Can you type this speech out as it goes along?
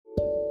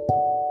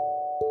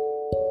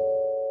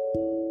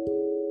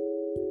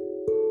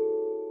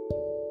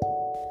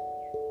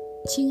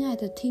亲爱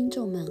的听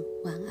众们，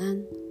晚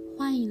安！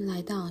欢迎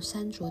来到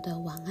山卓的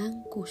晚安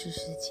故事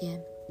时间。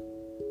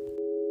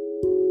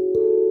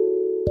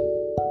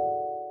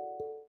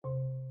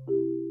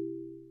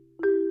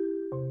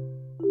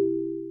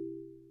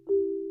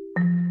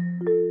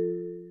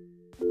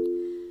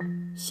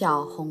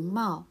小红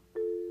帽。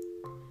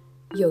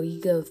有一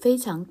个非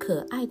常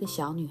可爱的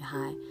小女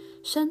孩，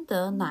深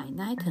得奶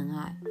奶疼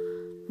爱。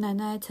奶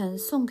奶曾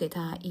送给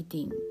她一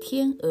顶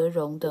天鹅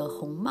绒的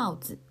红帽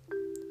子。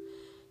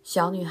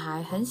小女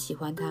孩很喜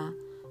欢它，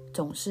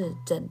总是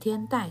整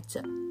天戴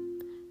着，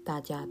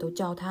大家都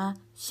叫她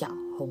小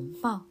红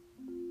帽。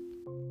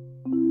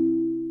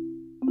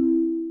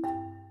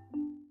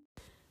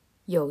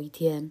有一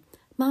天，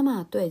妈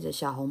妈对着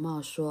小红帽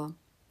说：“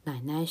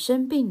奶奶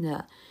生病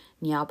了，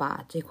你要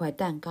把这块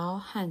蛋糕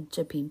和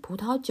这瓶葡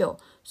萄酒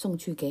送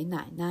去给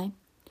奶奶。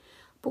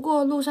不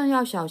过路上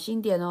要小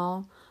心点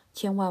哦，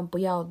千万不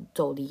要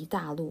走离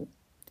大路。”“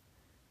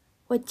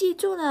我记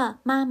住了，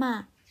妈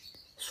妈。”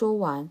说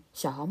完，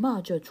小红帽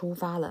就出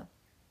发了。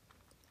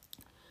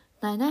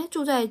奶奶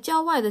住在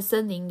郊外的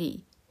森林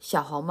里，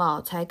小红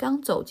帽才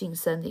刚走进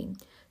森林，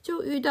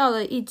就遇到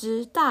了一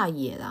只大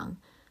野狼。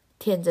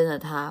天真的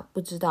他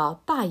不知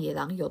道大野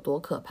狼有多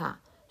可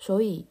怕，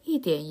所以一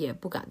点也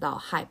不感到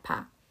害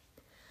怕。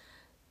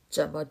“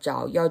这么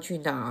早要去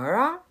哪儿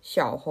啊，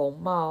小红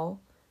帽？”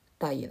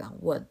大野狼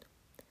问。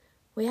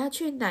“我要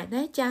去奶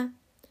奶家。”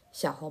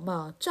小红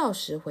帽照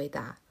实回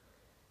答。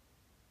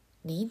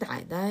“你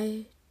奶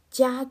奶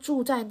家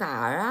住在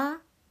哪儿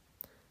啊？”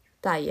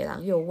大野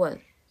狼又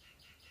问。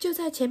“就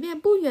在前面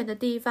不远的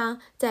地方，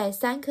在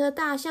3棵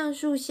大橡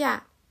树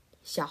下。”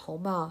小红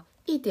帽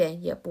一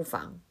点也不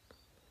防。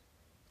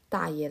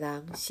大野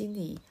狼心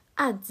里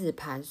暗自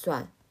盘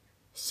算，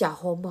小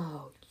红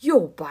帽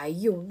又白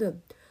又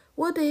嫩，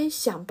我得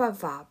想办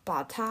法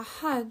把它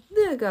和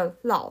那个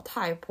老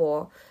太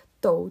婆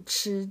都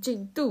吃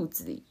进肚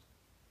子里。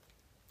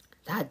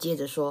他接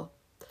着说：“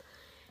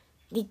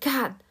你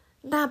看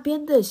那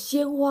边的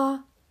鲜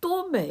花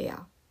多美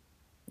啊，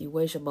你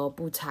为什么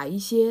不采一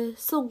些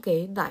送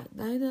给奶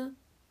奶呢？”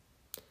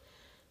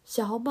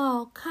小红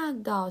帽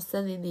看到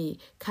森林里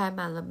开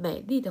满了美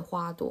丽的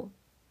花朵，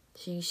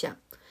心想，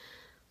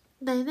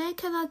奶奶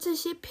看到这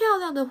些漂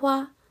亮的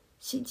花，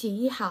心情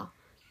一好，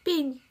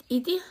病一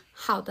定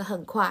好得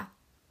很快。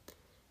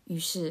于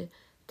是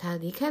他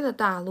离开了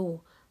大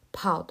路，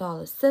跑到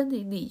了森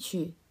林里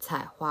去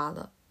采花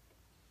了。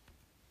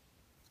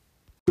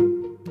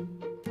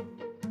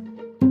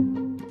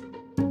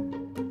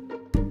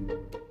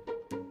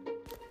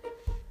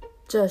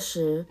这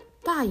时，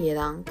大野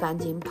狼赶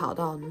紧跑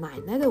到奶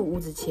奶的屋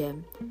子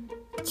前，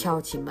敲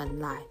起门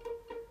来。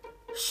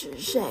“是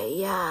谁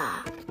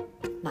呀？”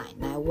奶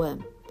奶问。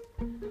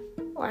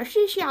“我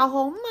是小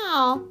红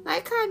帽，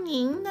来看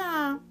您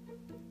呢。”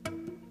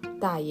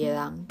大野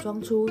狼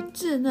装出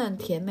稚嫩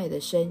甜美的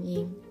声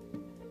音。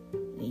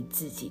“你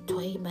自己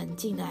推门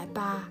进来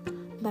吧，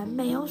门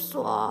没有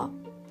锁。”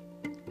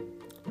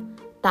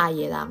大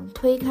野狼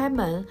推开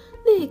门，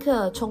立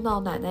刻冲到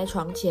奶奶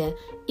床前，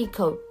一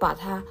口把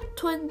她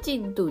吞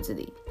进肚子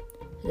里。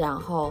然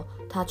后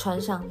他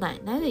穿上奶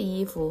奶的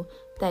衣服，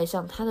戴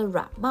上她的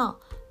软帽，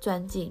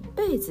钻进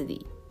被子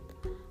里，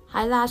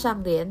还拉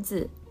上帘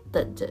子，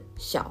等着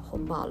小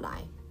红帽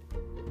来。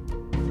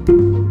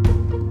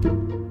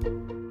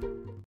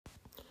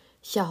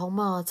小红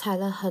帽采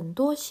了很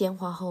多鲜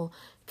花后，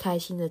开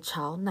心地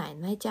朝奶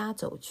奶家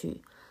走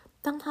去。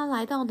当他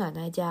来到奶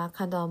奶家，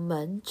看到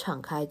门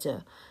敞开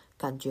着，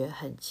感觉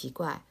很奇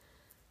怪。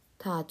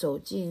他走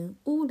进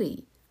屋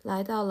里，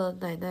来到了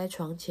奶奶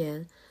床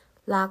前，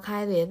拉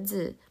开帘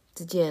子，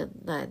只见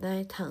奶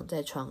奶躺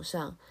在床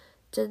上，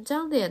整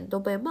张脸都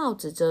被帽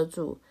子遮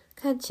住，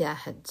看起来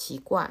很奇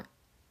怪。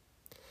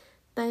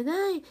“奶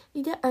奶，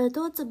你的耳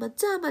朵怎么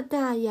这么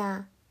大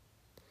呀？”“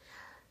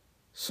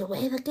是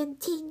为了更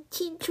听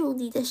清楚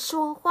你的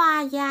说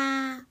话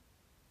呀。”“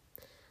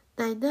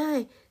奶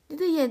奶，你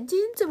的眼睛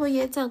怎么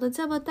也长得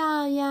这么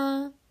大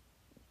呀？”“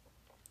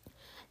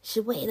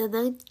是为了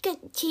能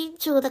更清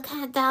楚地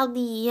看到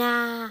你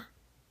呀。”“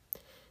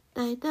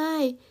奶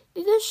奶，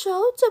你的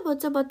手怎么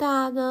这么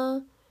大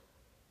呢？”“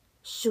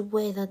是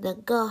为了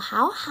能够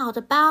好好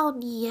的抱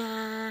你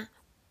呀。”“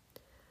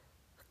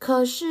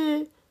可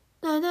是，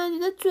奶奶，你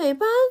的嘴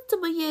巴怎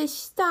么也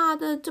大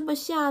的这么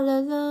吓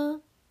人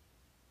呢？”“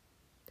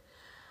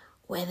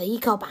为了一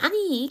口把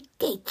你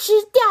给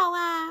吃掉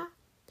啊！”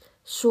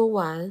说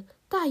完，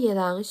大野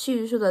狼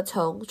迅速地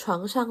从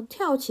床上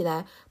跳起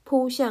来，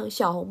扑向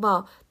小红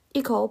帽，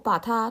一口把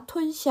它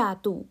吞下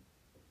肚。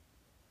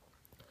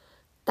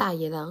大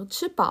野狼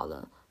吃饱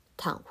了，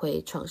躺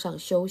回床上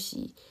休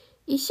息，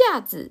一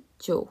下子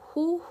就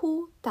呼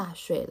呼大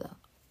睡了。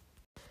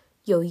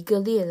有一个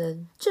猎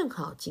人正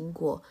好经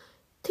过，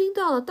听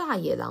到了大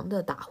野狼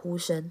的打呼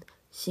声，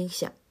心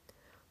想，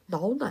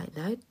老奶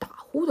奶打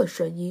呼的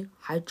声音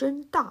还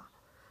真大，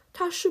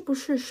她是不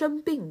是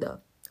生病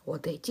了？我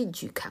得进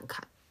去看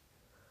看。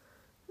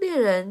猎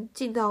人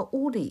进到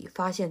屋里，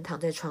发现躺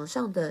在床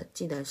上的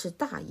竟然是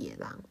大野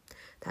狼。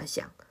他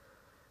想，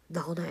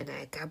老奶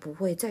奶该不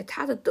会在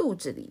她的肚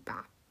子里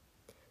吧？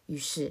于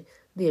是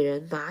猎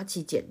人拿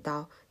起剪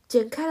刀，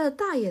剪开了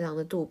大野狼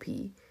的肚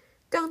皮。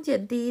刚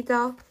剪第一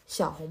刀，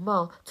小红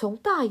帽从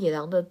大野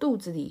狼的肚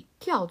子里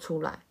跳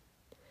出来。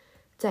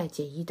再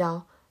剪一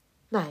刀，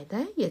奶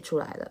奶也出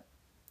来了。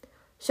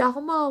小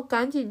红帽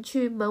赶紧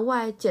去门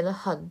外捡了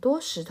很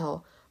多石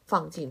头，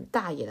放进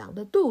大野狼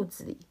的肚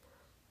子里。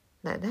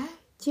奶奶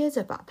接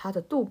着把他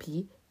的肚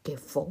皮给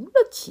缝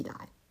了起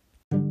来。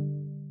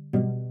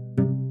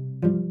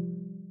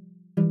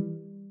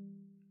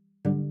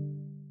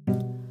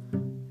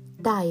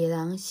大野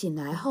狼醒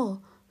来后，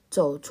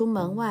走出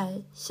门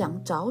外，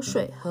想找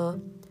水喝，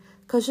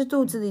可是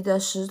肚子里的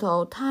石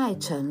头太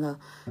沉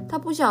了，他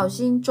不小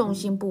心重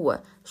心不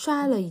稳，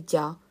摔了一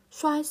跤，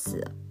摔死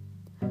了。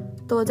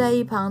躲在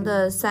一旁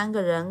的3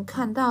个人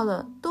看到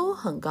了，都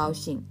很高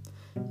兴。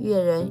猎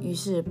人于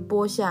是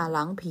剥下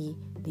狼皮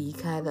离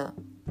开了。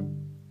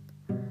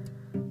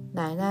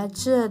奶奶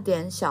吃了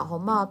点小红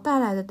帽带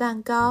来的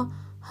蛋糕，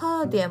喝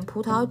了点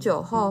葡萄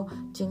酒后，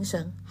精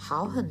神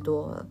好很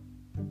多了。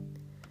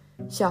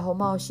小红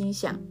帽心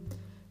想，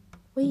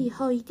我以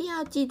后一定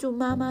要记住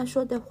妈妈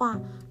说的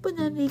话，不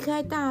能离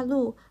开大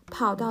陆，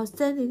跑到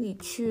森林里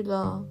去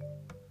了。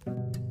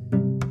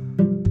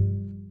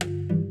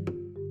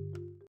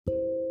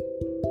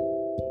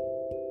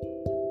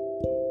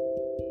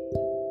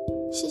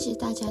谢谢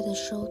大家的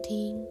收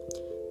听，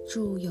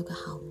祝有个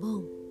好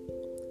梦，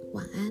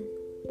晚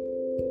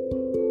安。